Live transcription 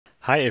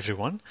Hi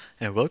everyone,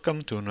 and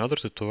welcome to another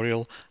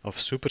tutorial of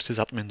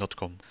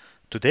SUPERSYSADMIN.com.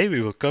 Today we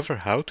will cover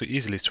how to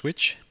easily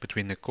switch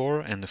between the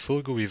core and the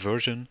full GUI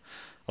version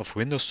of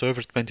Windows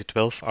Server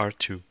 2012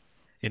 R2.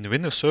 In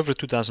Windows Server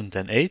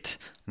 2008,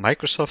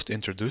 Microsoft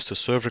introduced the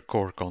Server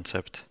Core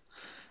concept.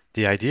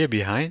 The idea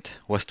behind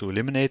was to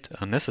eliminate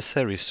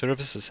unnecessary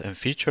services and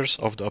features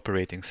of the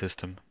operating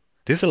system.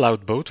 This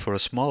allowed both for a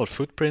smaller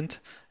footprint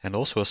and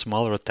also a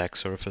smaller attack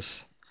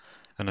surface.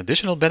 An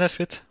additional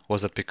benefit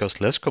was that because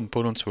less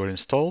components were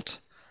installed,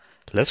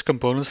 less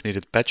components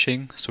needed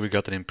patching, so we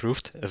got an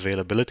improved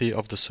availability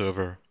of the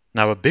server.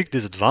 Now, a big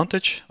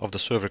disadvantage of the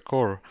Server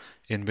Core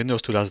in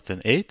Windows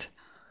 2008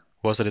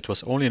 was that it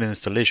was only an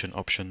installation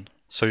option,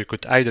 so you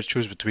could either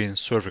choose between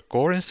Server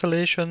Core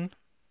installation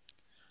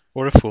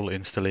or a full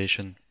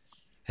installation.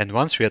 And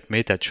once you had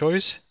made that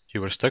choice,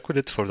 you were stuck with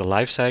it for the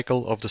life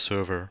cycle of the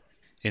server.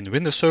 In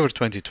Windows Server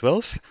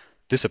 2012,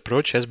 this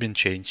approach has been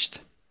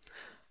changed.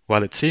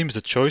 While it seems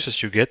the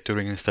choices you get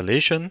during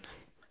installation,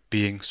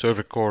 being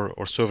Server Core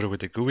or Server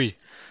with a GUI,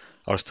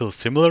 are still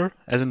similar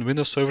as in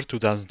Windows Server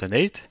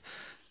 2008,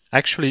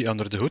 actually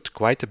under the hood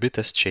quite a bit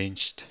has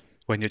changed.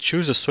 When you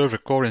choose a Server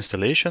Core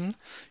installation,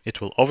 it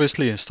will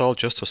obviously install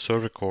just a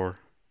Server Core.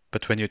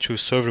 But when you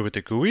choose Server with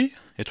a GUI,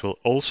 it will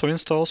also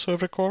install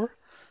Server Core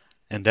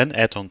and then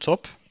add on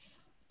top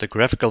the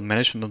Graphical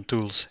Management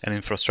Tools and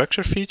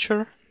Infrastructure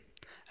feature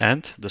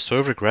and the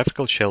Server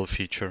Graphical Shell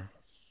feature.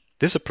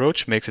 This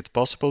approach makes it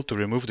possible to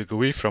remove the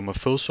GUI from a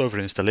full server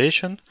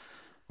installation,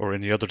 or in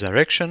the other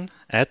direction,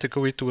 add the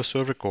GUI to a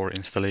Server Core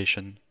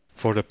installation.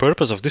 For the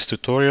purpose of this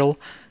tutorial,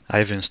 I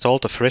have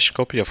installed a fresh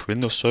copy of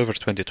Windows Server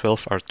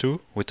 2012 R2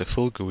 with the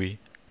full GUI.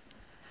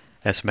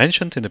 As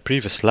mentioned in the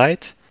previous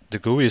slide, the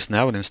GUI is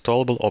now an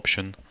installable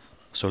option,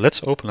 so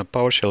let's open a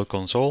PowerShell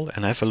console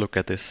and have a look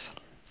at this.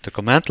 The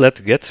command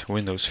let get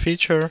Windows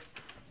feature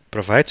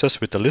provides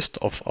us with a list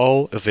of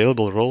all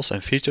available roles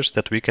and features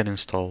that we can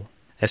install.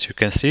 As you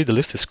can see, the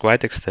list is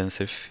quite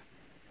extensive.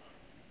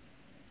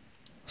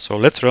 So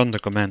let's run the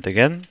command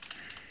again.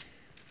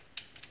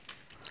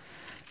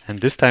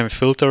 And this time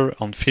filter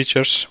on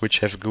features which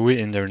have GUI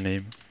in their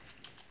name.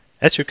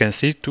 As you can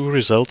see, two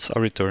results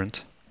are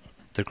returned.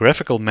 The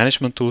Graphical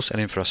Management Tools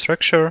and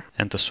Infrastructure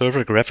and the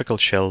Server Graphical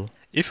Shell.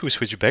 If we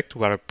switch back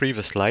to our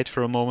previous slide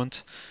for a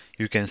moment,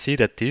 you can see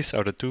that these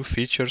are the two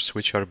features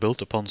which are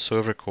built upon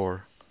Server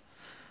Core.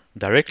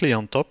 Directly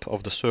on top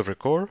of the Server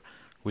Core,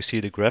 we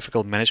see the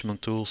Graphical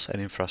Management Tools and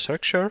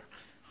Infrastructure,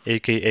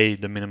 aka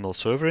the Minimal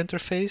Server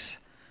Interface,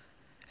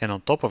 and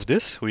on top of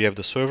this we have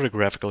the Server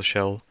Graphical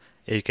Shell,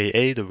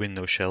 aka the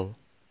Windows Shell.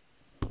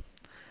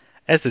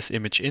 As this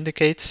image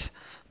indicates,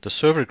 the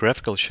Server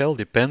Graphical Shell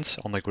depends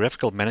on the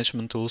Graphical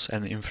Management Tools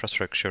and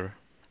Infrastructure.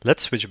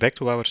 Let's switch back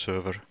to our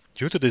server.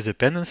 Due to this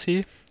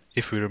dependency,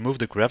 if we remove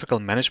the Graphical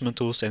Management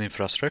Tools and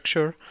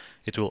Infrastructure,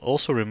 it will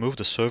also remove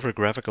the Server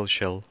Graphical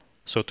Shell.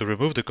 So to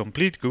remove the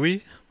complete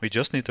GUI, we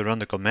just need to run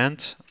the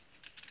command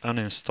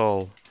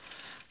uninstall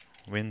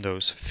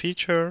Windows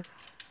feature,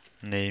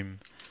 name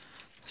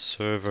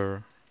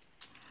server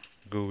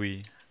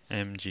GUI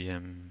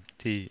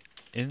mgmt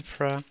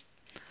infra,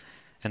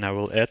 and I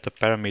will add the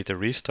parameter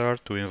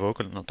restart to invoke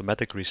an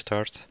automatic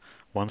restart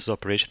once the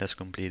operation has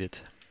completed.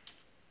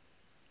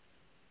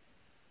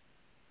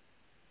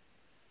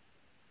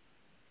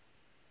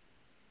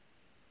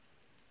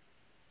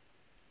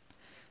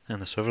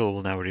 And the server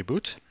will now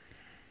reboot.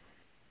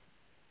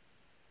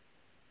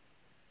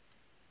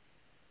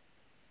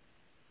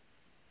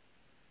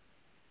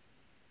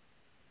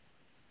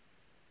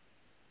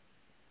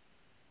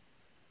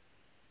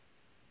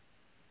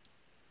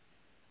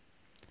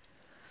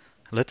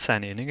 Let's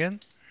sign in again.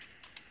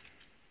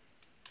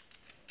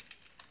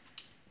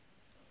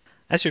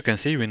 As you can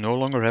see, we no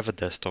longer have a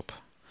desktop.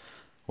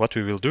 What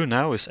we will do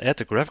now is add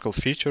the graphical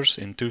features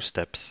in two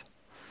steps.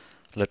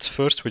 Let's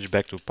first switch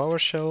back to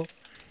PowerShell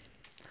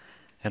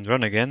and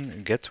run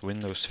again get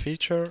Windows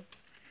feature,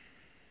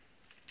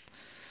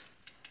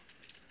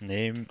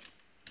 name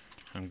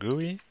and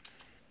GUI.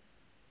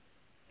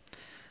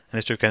 And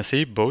as you can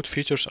see, both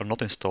features are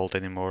not installed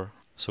anymore.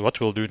 So what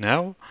we'll do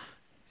now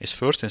is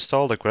first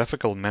install the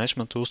Graphical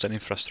Management Tools and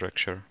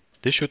Infrastructure.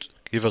 This should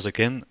give us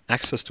again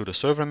access to the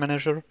Server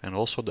Manager and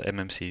also the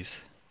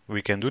MMCs.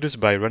 We can do this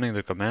by running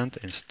the command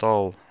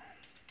install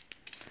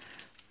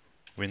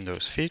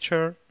Windows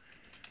feature,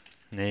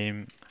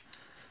 name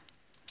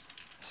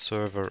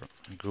server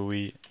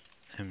GUI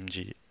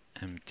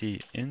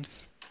mgmt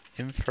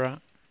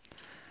infra.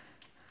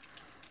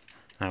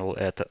 I will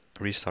add the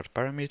restart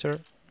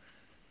parameter.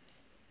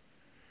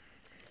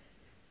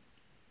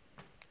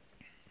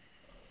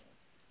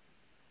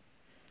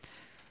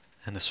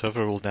 And the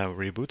server will now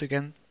reboot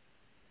again.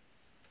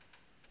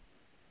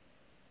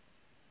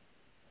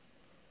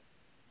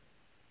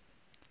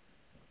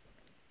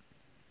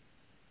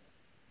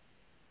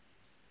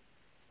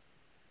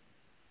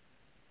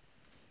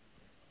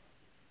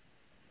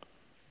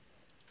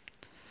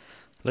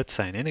 Let's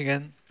sign in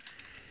again.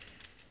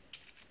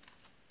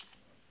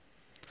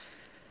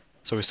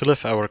 So we still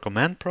have our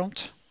command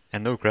prompt,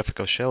 and no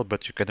graphical shell,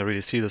 but you can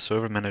already see the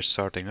server manager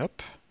starting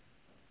up.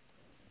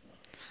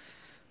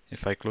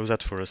 If I close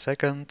that for a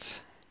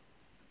second,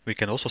 we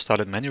can also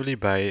start it manually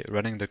by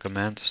running the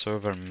command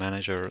server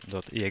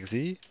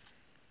manager.exe.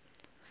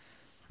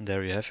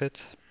 There you have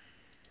it.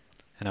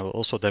 And I will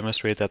also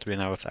demonstrate that we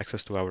now have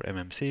access to our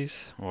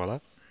MMCs. Voila.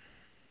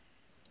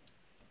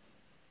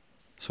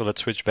 So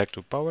let's switch back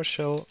to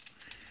PowerShell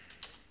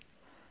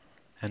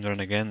and run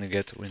again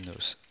get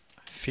Windows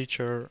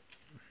feature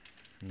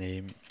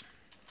name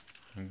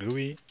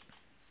GUI.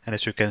 And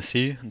as you can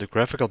see, the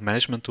graphical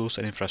management tools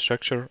and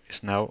infrastructure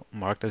is now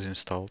marked as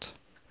installed.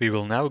 We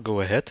will now go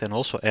ahead and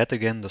also add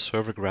again the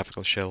server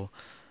graphical shell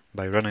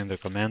by running the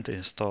command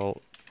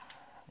install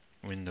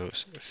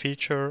Windows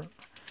feature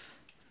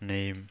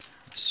name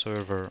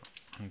server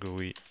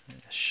GUI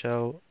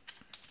shell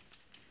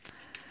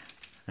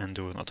and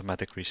do an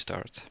automatic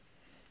restart.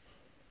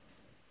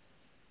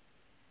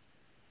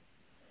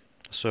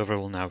 The server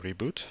will now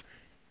reboot.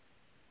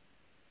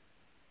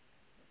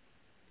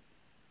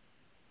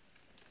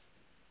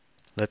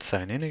 Let's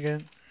sign in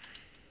again.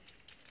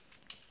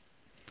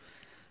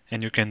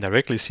 And you can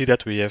directly see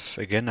that we have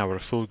again our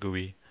full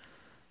GUI.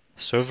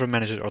 Server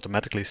Manager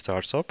automatically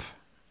starts up.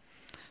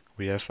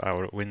 We have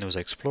our Windows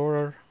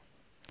Explorer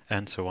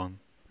and so on.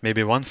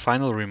 Maybe one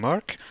final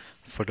remark.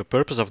 For the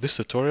purpose of this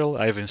tutorial,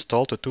 I have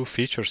installed the two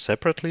features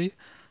separately,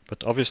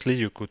 but obviously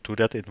you could do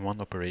that in one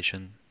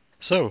operation.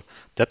 So,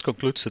 that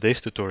concludes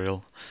today's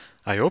tutorial.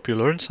 I hope you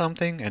learned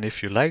something, and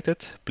if you liked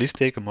it, please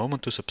take a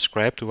moment to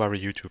subscribe to our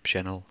YouTube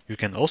channel. You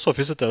can also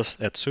visit us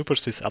at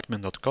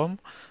SUPERSYSADMIN.com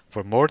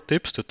for more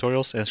tips,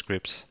 tutorials and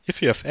scripts.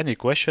 If you have any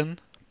question,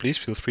 please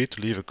feel free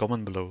to leave a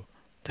comment below.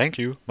 Thank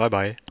you, bye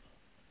bye.